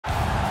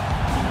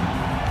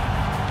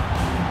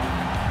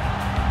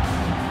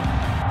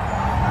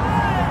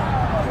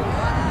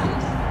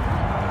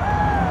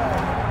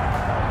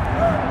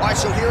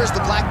here is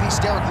the Black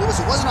Beast, Derrick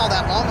Lewis. It wasn't all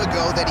that long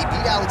ago that he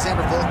beat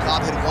Alexander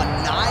Volkov, had won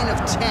 9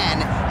 of 10,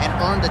 and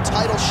earned a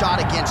title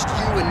shot against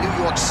you in New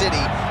York City.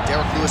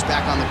 Derrick Lewis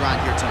back on the grind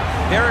here tonight.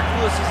 Derrick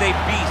Lewis is a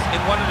beast and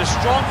one of the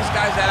strongest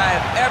guys that I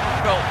have ever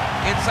felt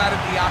inside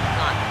of the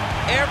octagon.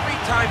 Every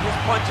time his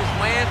punches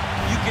land,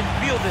 you can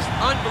feel this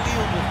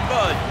unbelievable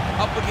thud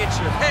up against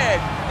your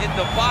head, in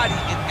the body,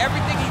 and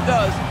everything he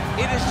does,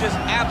 it is just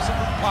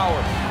absolute power.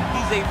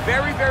 He's a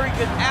very, very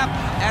good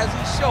athlete, as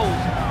he shows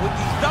with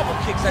these double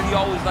kicks that he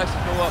always likes to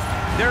throw up.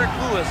 Derrick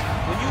Lewis,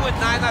 when you win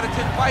 9 out of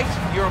 10 fights,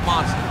 you're a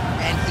monster.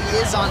 And he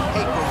is on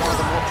paper one of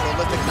the more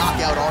prolific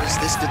knockout artists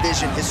this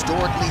division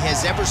historically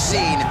has ever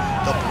seen.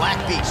 The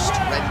Black Beast,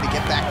 ready to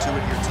get back to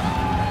it here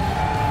tonight.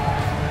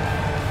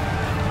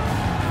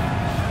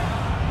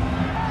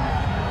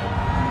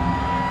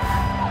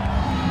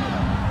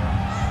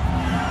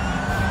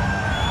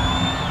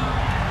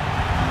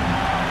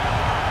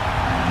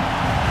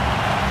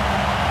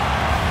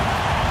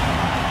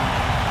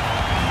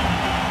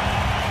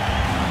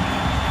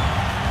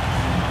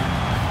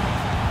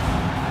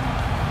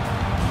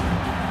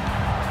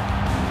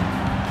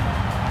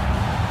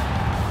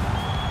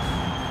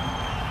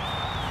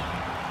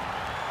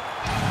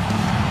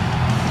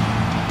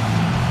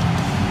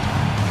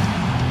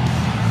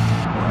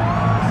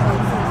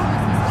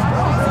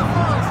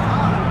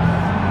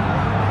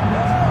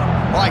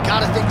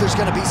 There's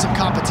going to be some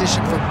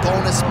competition for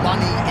bonus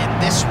money in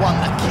this one.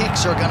 The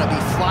kicks are going to be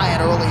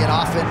flying early and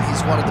often. He's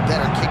one of the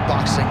better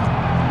kickboxing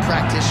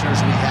practitioners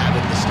we have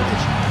in this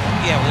division.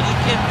 Yeah, when he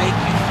can make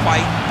you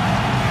fight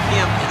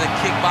him in a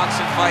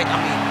kickboxing fight, I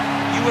mean,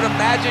 you would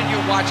imagine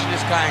you're watching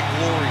this guy in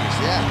Glorious.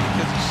 Yeah.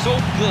 Because he's so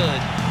good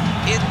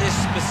in this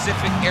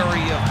specific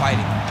area of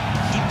fighting.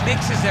 He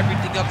mixes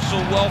everything up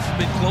so well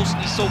from in close, and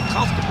he's so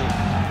comfortable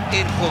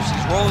in close.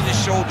 He's rolling his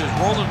shoulders,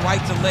 rolling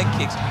right to leg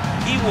kicks.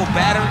 He will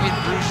batter and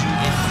bruise you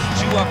and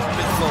eat you up from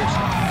in close.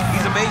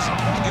 He's amazing.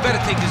 You better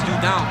take this dude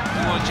down if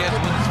you want a chance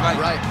to win this fight.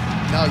 Right.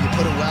 No, you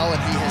put it well,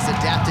 and he has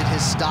adapted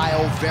his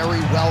style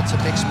very well to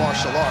mixed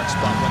martial arts,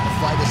 but when the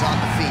fight is on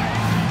the feet,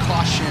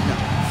 caution,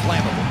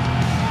 flammable.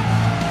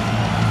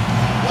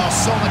 Well,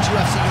 so much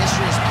UFC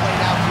history has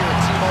played out here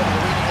at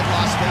T-Mobile Arena in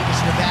Las Vegas,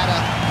 Nevada.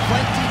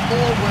 Plenty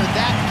more where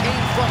that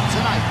came from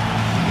tonight.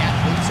 The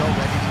athletes are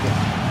ready to go.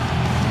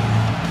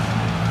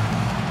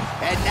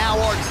 And now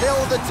our tail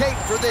of the tape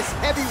for this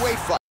heavyweight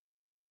fight.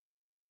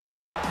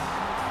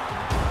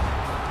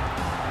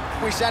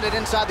 We send it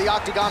inside the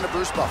octagon to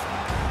Bruce Buffer.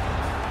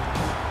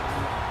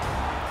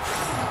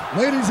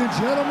 Ladies and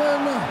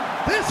gentlemen,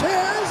 this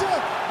is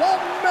the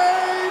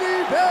main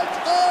event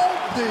of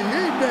the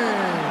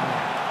evening.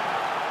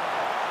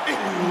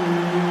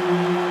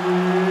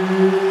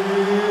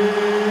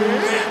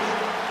 It's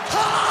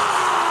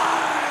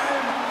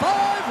time!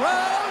 5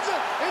 rounds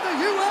in the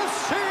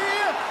UFC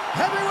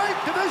heavyweight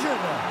division.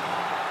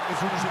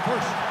 Introducing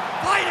first,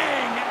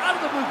 fighting out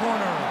of the blue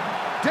corner,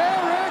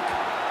 Derrick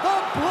the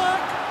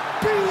Black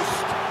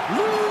Beast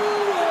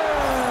Lewis.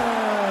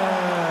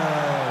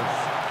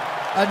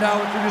 And now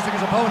introducing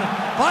his opponent,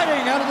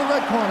 fighting out of the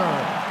red corner,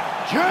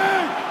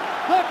 Jake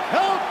the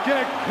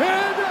Celtic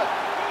Kid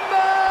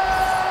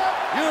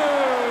Matthews.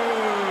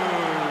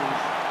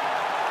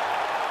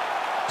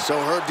 So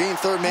Dean,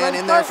 third man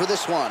in there for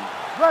this one.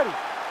 Ready.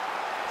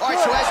 All right,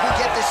 so as we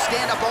get this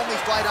stand-up-only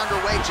fight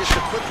underway, just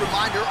a quick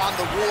reminder on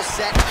the rule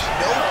set: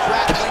 no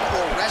grappling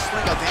or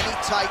wrestling of any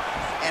type,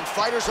 and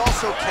fighters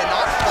also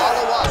cannot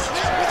follow up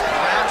with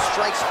ground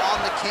strikes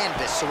on the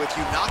canvas. So if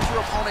you knock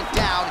your opponent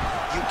down,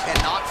 you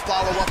cannot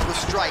follow up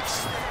with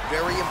strikes.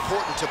 Very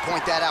important to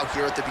point that out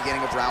here at the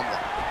beginning of round 1.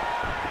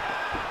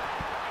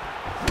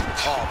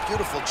 Oh,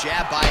 beautiful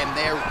jab by him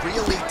there,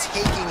 really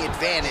taking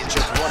advantage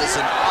of what is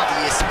an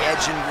obvious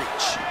edge and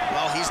reach.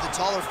 Well, he's the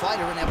taller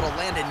fighter and able to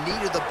land a knee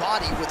to the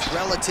body with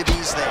relative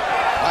ease there.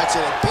 All right, so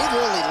a big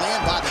early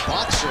land by the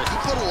boxer. He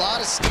put a lot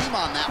of steam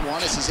on that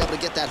one as he's able to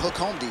get that hook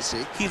home,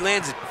 DC. He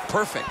lands it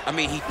perfect. I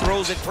mean, he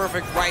throws it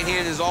perfect. Right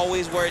hand is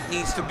always where it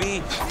needs to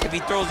be. If he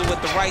throws it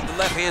with the right, the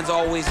left hand's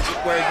always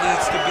where it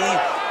needs to be.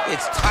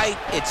 It's tight,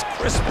 it's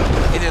crisp,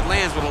 and it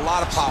lands with a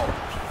lot of power.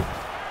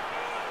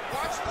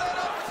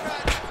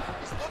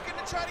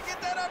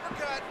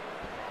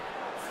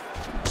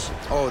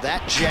 Oh,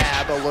 that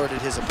jab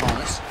alerted his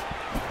opponents.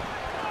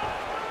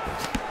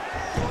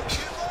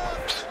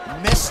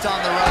 Missed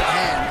on the right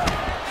hand.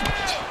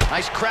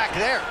 Nice crack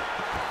there.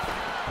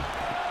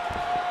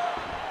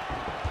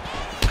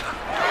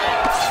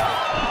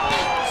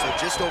 So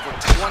just over 20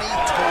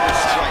 total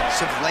strikes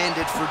have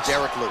landed for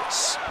Derrick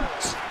Lewis.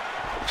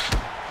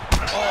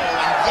 Oh,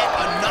 and yet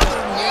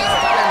another knee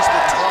finds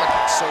the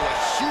target. So a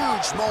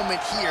huge moment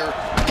here.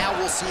 Now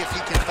we'll see if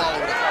he can follow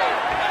it up.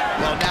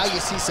 Well, now you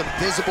see some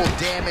visible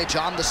damage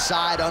on the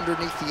side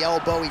underneath the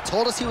elbow. He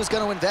told us he was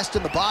going to invest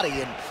in the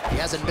body, and he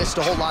hasn't missed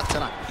a whole lot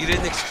tonight. You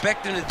didn't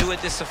expect him to do it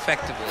this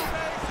effectively.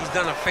 He's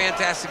done a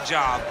fantastic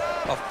job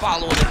of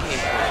following the game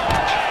plan.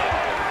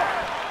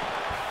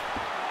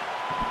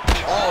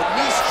 Oh,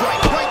 knee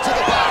strike right to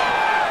the body.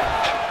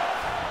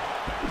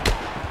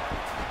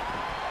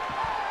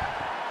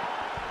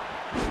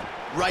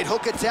 Right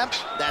hook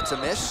attempt, that's a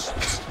miss. He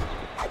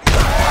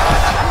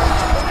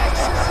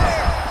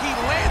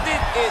landed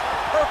it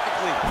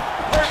perfectly.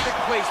 Perfect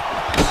placement,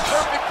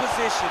 perfect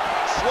position.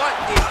 What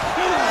a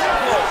huge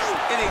blow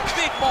in a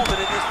big moment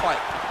in this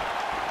fight.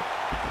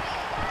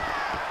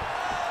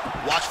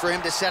 Watch for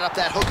him to set up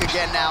that hook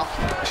again now.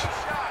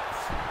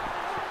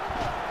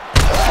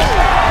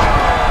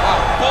 Wow,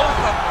 both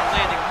of them are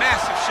landing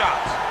massive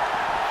shots.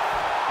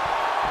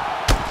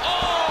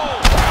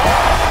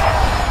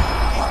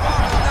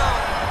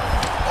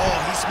 Oh,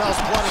 he smells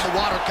blood in the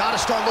water. Gotta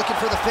start looking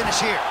for the finish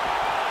here.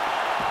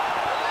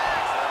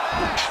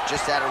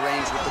 Just out of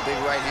range with the big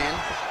right hand.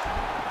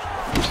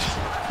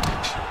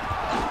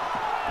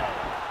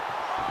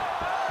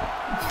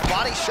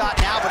 Body shot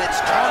now, but it's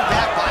turned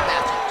back by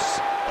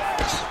Matthews.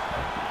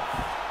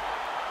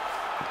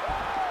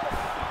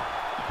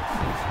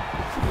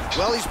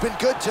 Well, he's been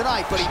good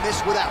tonight, but he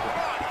missed with that one.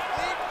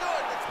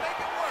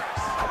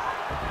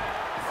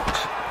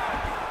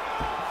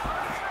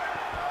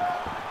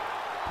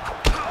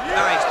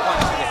 Nice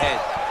punch to the head.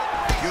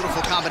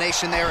 Beautiful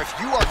combination there. If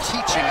you are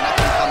teaching an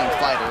up-and-coming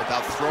fighter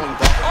about throwing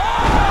buckle.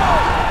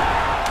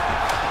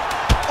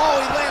 Oh,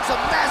 he lands a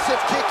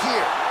massive kick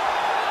here.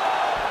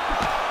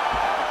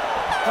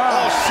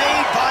 Oh,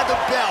 saved by the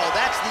bell.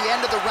 That's the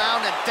end of the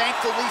round, and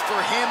thankfully for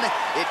him,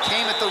 it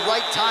came at the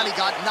right time. He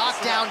got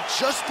knocked down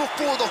just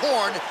before the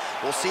horn.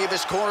 We'll see if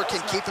his corner can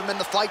keep him in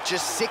the fight.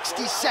 Just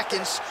 60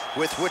 seconds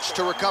with which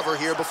to recover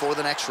here before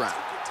the next round.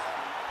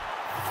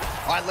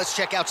 All right, let's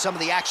check out some of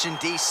the action,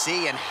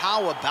 DC, and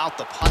how about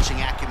the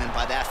punching acumen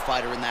by that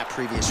fighter in that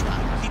previous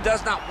round? He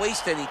does not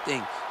waste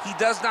anything. He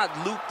does not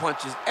loop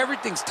punches.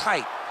 Everything's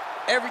tight.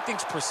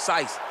 Everything's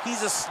precise.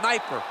 He's a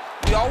sniper.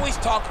 We always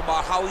talk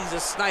about how he's a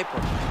sniper.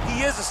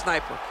 He is a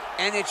sniper,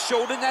 and it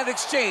showed in that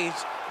exchange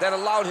that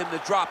allowed him to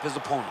drop his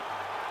opponent.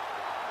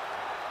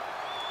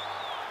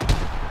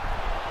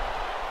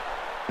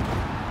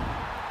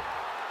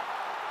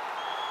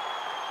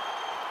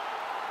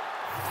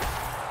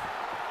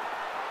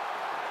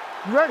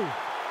 You ready?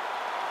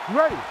 You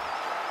ready?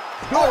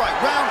 All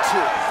right, round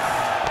two.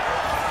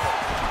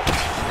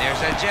 And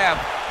there's that jab.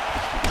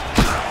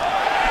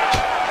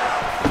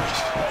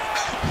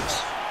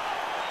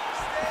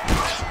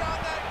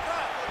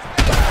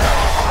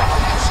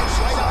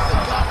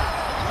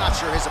 I'm not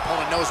sure his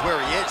opponent knows where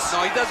he is.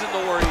 No, he doesn't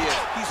know where he is.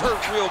 He's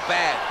hurt real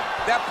bad.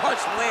 That punch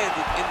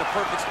landed in the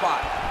perfect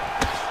spot.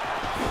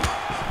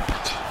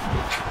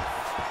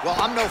 Well,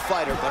 I'm no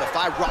fighter, but if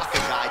I rock a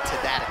guy to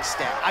that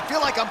extent, I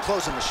feel like I'm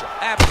closing the show.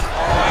 Absolutely.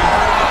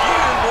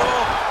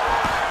 Oh,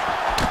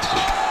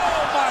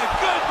 my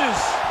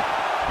goodness.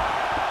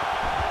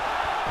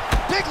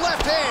 Big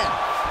left hand.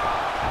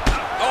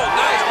 Oh,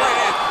 nice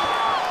right hand.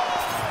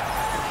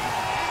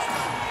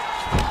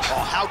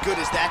 Oh, how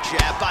good is that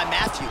jab by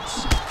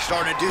Matthews?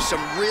 Starting to do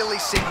some really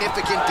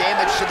significant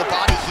damage to the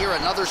body here.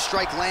 Another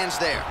strike lands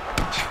there.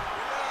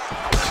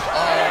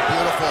 Oh,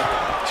 beautiful.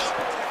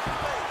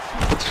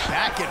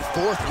 Back and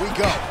forth we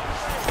go.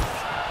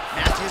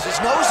 Matthews'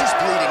 nose is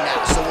bleeding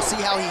now, so we'll see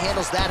how he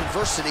handles that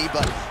adversity,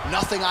 but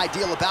nothing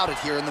ideal about it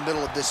here in the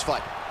middle of this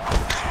fight.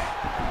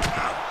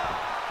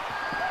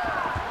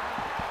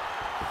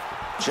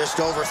 Just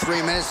over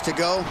 3 minutes to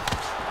go.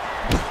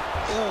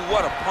 Ooh,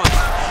 what a punch.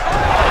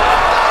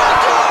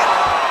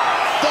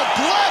 The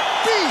Black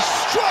Beast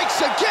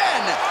strikes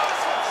again!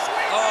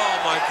 Oh,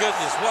 my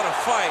goodness, what a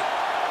fight.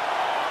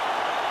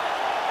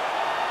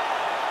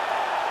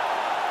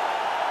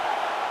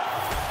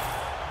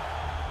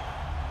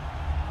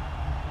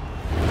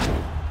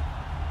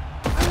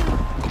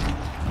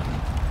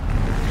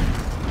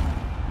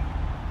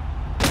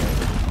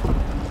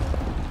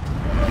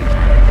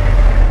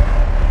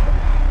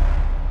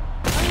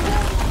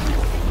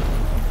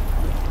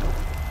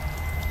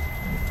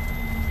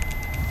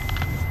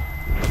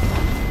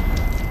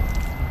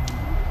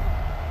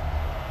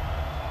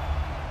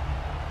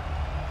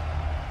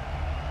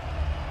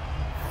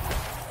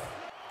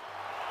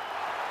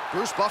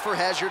 Bruce Buffer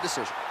has your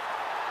decision.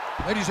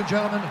 Ladies and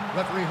gentlemen,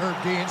 referee Herb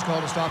Deans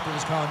called a stop to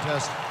this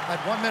contest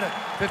at 1 minute,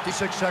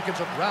 56 seconds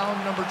of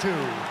round number 2.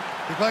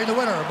 Declaring the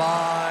winner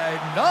by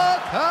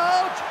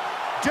knockout,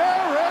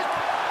 Derrick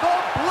the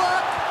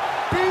Black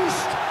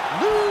Beast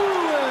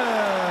Lewis.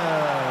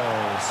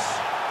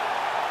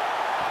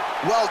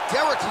 Well,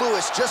 Derrick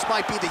Lewis just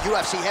might be the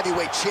UFC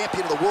heavyweight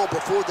champion of the world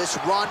before this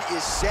run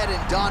is said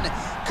and done.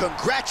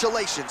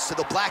 Congratulations to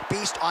the Black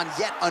Beast on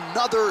yet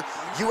another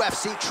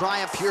UFC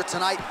triumph here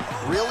tonight.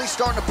 Really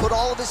starting to put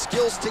all of his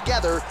skills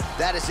together.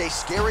 That is a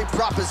scary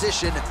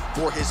proposition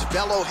for his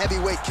fellow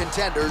heavyweight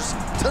contenders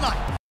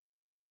tonight.